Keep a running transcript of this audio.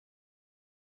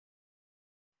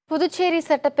புதுச்சேரி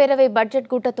சட்டப்பேரவை பட்ஜெட்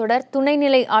கூட்டத்தொடர்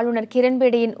துணைநிலை ஆளுநர்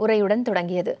கிரண்பேடியின் உரையுடன்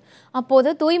தொடங்கியது. அப்போது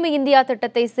தூய்மை இந்தியா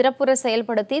திட்டத்தை சிறப்புற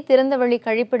செயல்படுத்தி திறந்தவெளி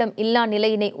கழிப்பிடம் இல்லா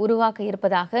நிலையினை உருவாக்க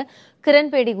இருப்பதாக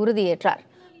கிரண்பேடி உறுதியேற்றார்.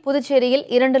 புதுச்சேரியில்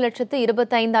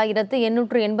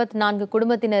 2,25,884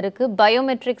 குடும்பத்தினருக்கு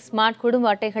பயோமெட்ரிக் ஸ்மார்ட்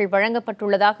குடும்ப அட்டைகள்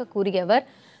வழங்கப்பட்டுள்ளதாக கூறிய அவர்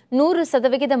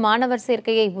 100% மாணவர்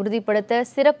சேர்க்கையை உறுதிப்படுத்த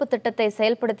சிறப்பு திட்டத்தை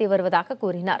செயல்படுத்தி வருவதாக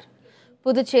கூறினார்.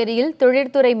 புதுச்சேரியில்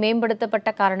தொழிற்துறை மேம்படுத்தப்பட்ட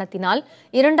காரணத்தினால்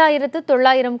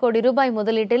 2,900 கோடி ரூபாய்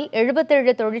முதலீட்டில்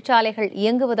 77 தொழிற்சாலைகள்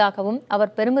இயங்குவதாகவும்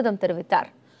அவர் பெருமிதம் தெரிவித்தார்.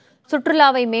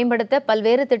 சுற்றுலாவை மேம்படுத்த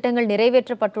பல்வேறு திட்டங்கள்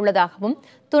நிறைவேற்றப்பட்டுள்ளதாகவும்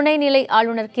துணைநிலை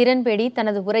ஆளுநர் கிரண்பேடி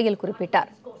தனது உரையில் குறிப்பிட்டார்.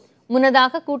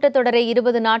 முன்னதாக கூட்டத்தொடரை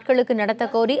 20 நாட்களுக்கு நடத்த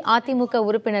கோரி அதிமுக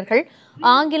உறுப்பினர்கள்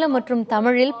ஆங்கிலம் மற்றும்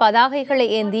தமிழில் பதாகைகளை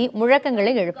ஏந்தி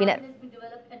முழக்கங்களை எழுப்பினர்.